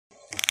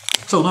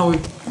So now we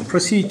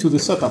proceed to the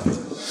setup.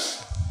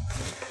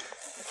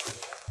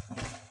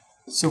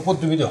 So what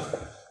do we do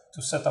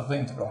to set up the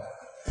integral?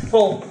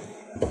 Well,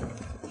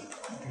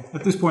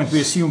 at this point we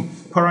assume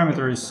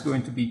parameter is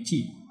going to be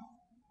t.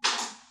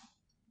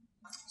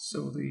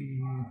 So the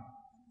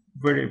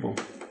variable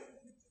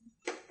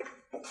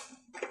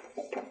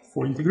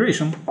for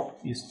integration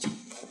is t,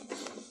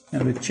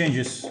 and it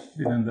changes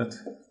within that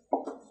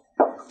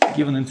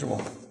given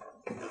interval.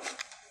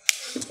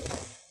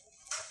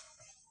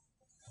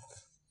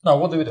 Now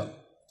what do we do?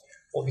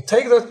 Well, we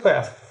take that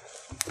path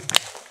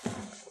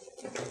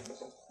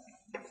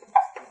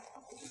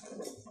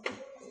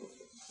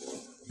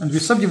and we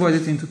subdivide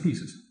it into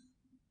pieces.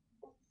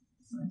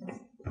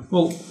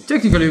 Well,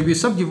 technically we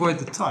subdivide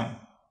the time,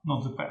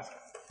 not the path.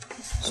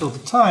 So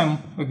the time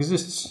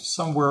exists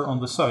somewhere on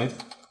the side.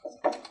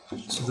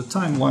 So the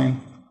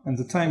timeline and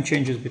the time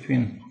changes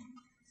between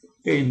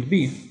A and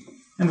B.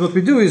 And what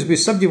we do is we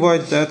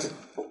subdivide that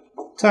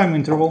time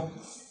interval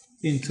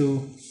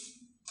into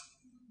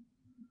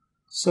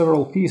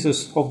several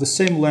pieces of the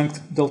same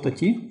length delta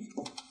t.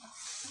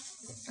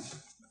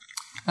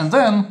 And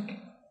then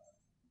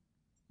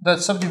that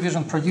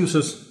subdivision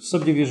produces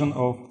subdivision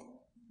of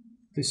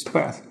this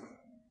path.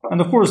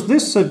 And of course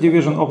this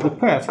subdivision of the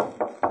path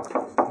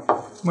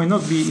may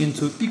not be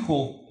into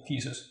equal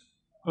pieces,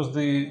 because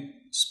the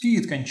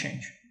speed can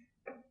change.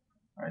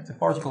 Right? The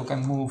particle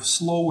can move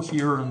slow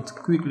here and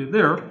quickly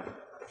there.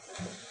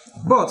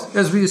 But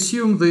as we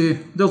assume the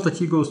delta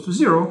t goes to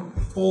 0,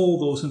 all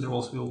those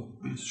intervals will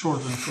be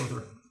shorter and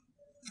shorter.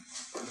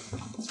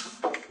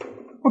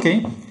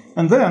 Okay,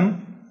 and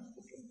then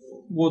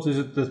what is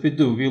it that we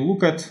do? We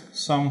look at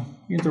some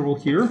interval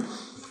here.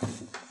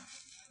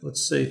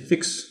 Let's say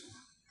fix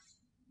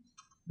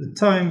the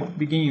time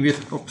beginning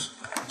with, oops,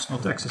 it's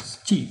not x, it's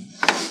t.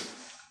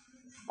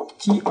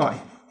 ti.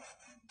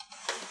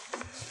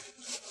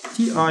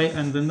 Ti,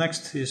 and the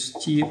next is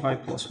ti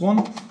plus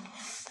 1.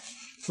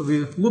 So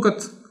we look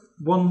at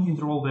one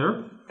interval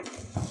there,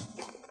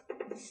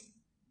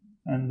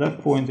 and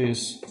that point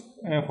is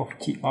f of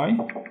ti,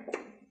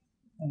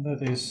 and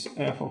that is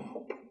f of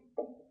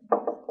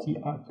ti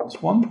plus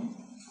 1.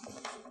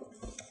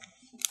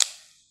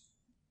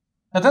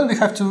 And then we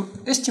have to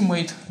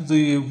estimate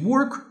the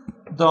work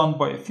done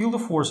by a field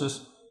of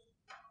forces,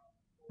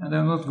 and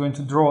I'm not going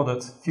to draw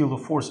that field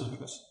of forces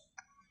because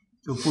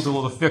it will put a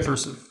lot of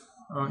vectors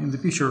in the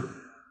picture.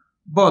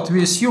 But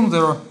we assume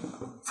there are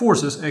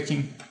forces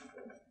acting,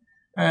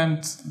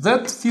 and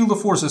that field of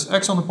forces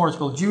acts on the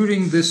particle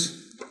during this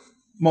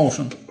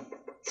motion,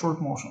 short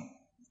motion.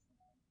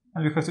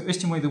 And we have to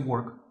estimate the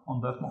work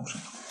on that motion.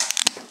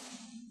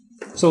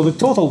 So the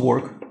total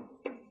work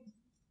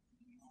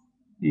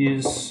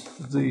is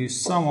the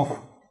sum of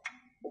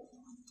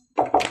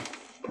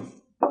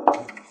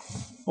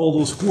all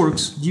those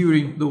works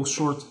during those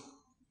short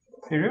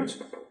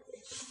periods.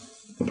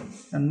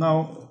 And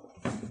now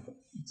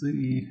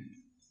the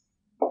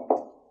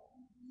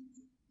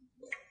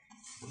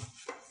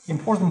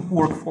important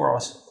work for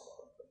us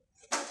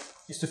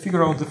is to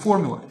figure out the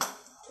formula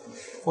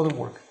for the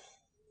work.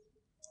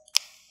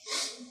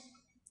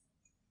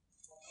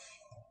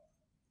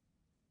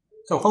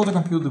 So how to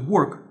compute the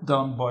work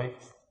done by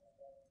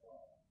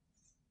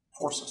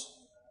forces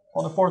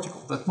on a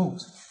particle that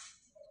moves.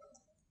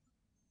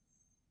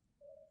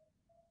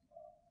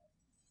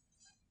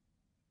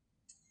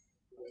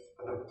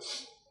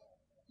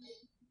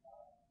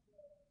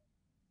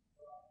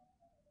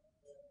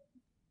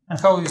 And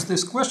how is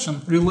this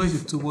question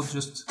related to what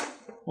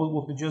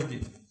we just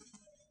did?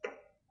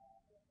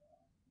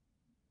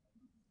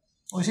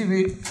 Well, you see,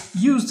 we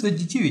used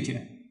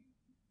additivity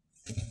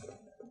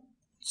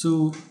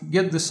to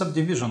get the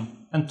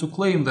subdivision and to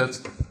claim that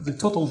the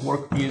total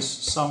work is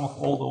sum of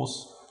all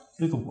those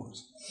little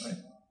works. Right?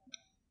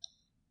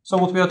 So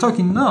what we are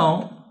talking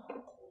now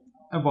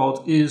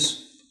about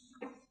is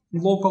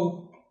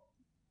local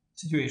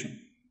situation.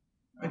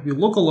 Right? We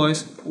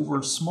localize over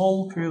a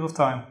small period of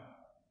time,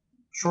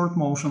 short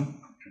motion,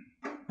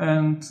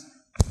 and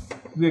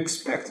we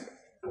expect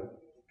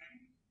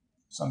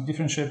some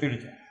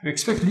differentiability. We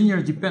expect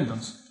linear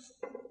dependence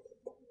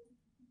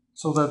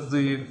so that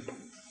the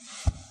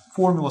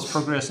formulas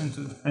progress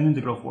into an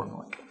integral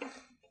formula.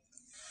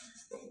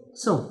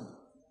 So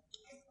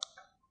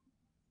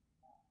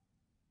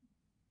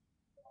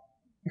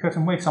we have to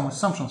make some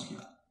assumptions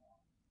here.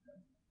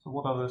 So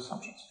what are the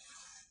assumptions?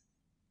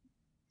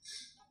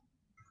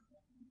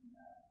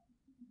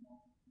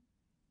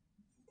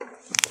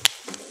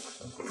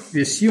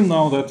 We assume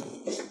now that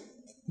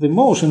the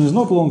motion is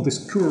not along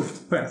this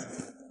curved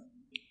path.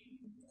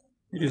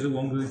 It is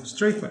along the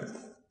straight path.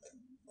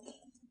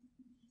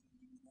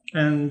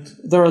 And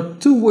there are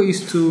two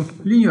ways to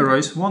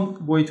linearize.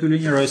 One way to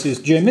linearize is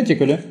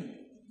geometrically,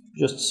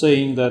 just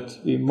saying that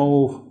we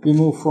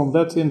move from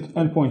that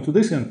endpoint to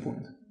this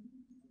endpoint.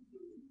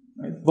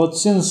 Right? But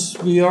since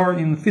we are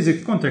in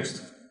physics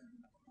context,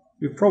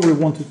 we probably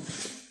want to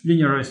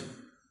linearize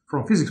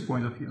from physics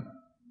point of view.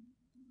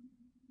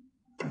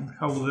 And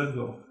how will that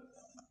go?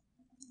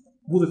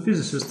 Would a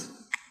physicist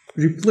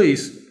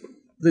replace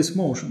this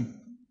motion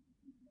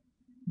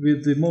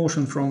with the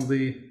motion from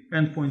the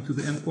endpoint to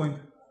the endpoint,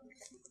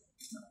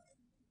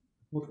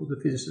 what would the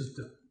physicist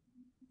do?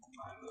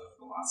 Find the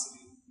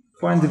velocity.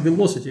 Find the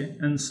velocity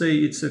and say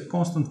it's a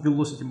constant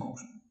velocity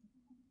motion.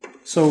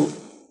 So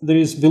there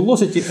is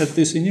velocity at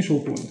this initial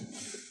point.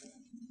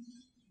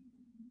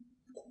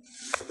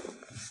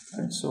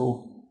 Right,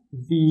 so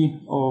v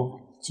of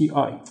ti.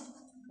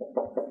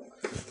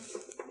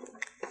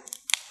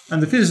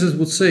 And the physicist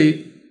would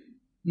say,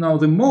 now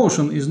the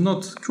motion is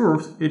not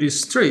curved, it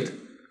is straight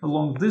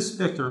along this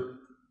vector,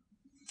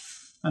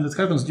 and it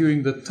happens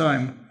during the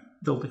time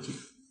delta t.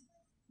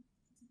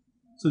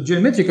 So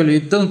geometrically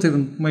it doesn't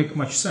even make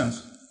much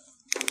sense,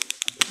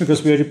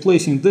 because we are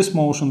replacing this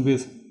motion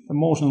with a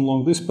motion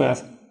along this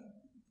path,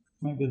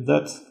 maybe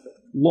that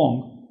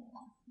long.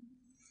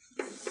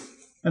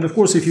 And of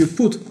course, if you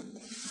put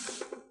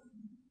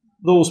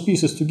those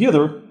pieces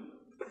together,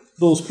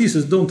 those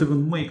pieces don't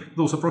even make,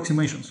 those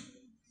approximations,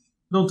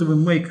 don't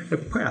even make a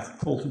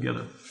path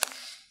altogether.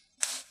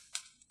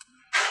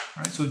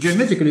 Right? So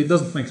geometrically it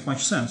doesn't make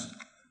much sense.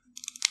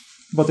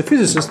 But the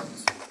physicist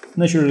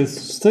naturally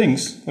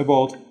thinks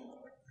about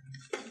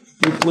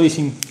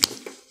replacing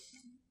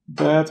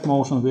that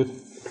motion with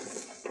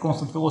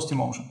constant velocity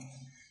motion.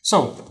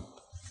 So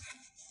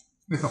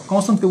we have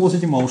constant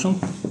velocity motion,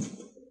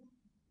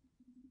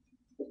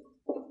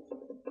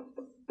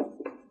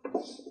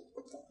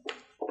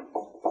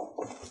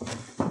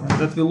 and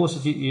that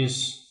velocity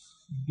is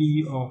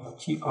v of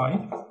ti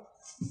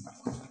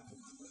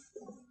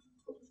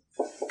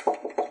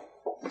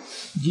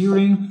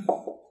during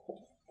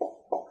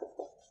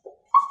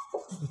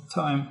the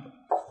time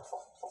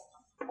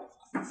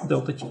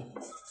delta t.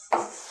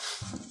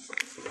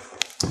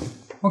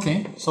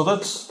 Okay, so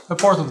that's a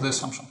part of the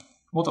assumption.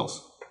 What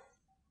else?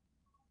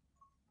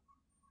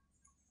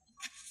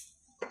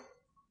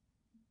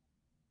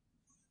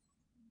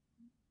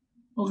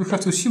 Well, we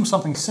have to assume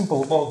something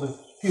simple about the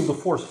field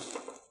of forces.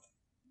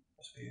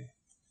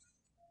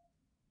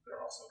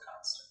 They're also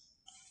constant.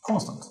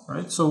 Constant,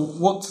 right? So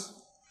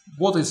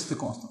what is the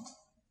constant?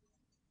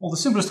 Well, the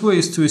simplest way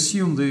is to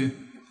assume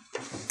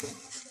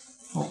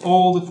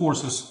all the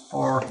forces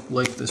are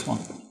like this one,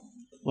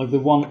 like the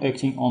one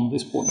acting on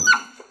this point.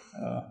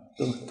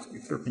 Doesn't have to be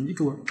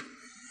perpendicular.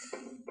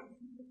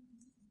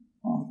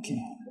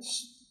 Okay, let's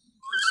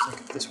take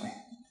it this way.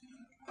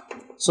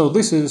 So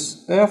this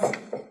is F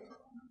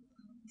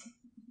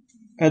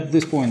at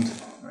this point,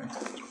 right?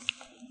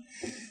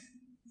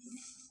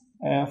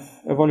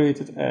 F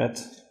evaluated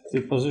at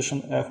the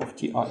position F of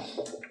ti.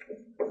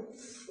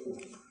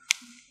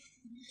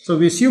 So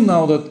we assume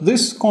now that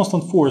this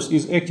constant force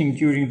is acting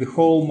during the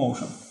whole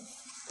motion.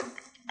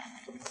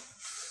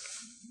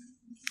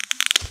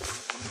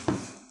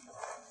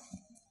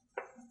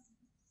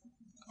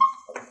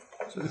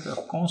 So we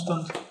have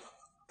constant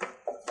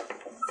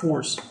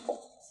force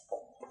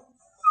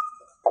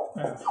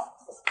F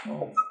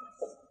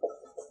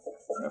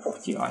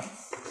of ti.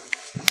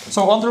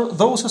 So under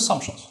those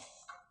assumptions,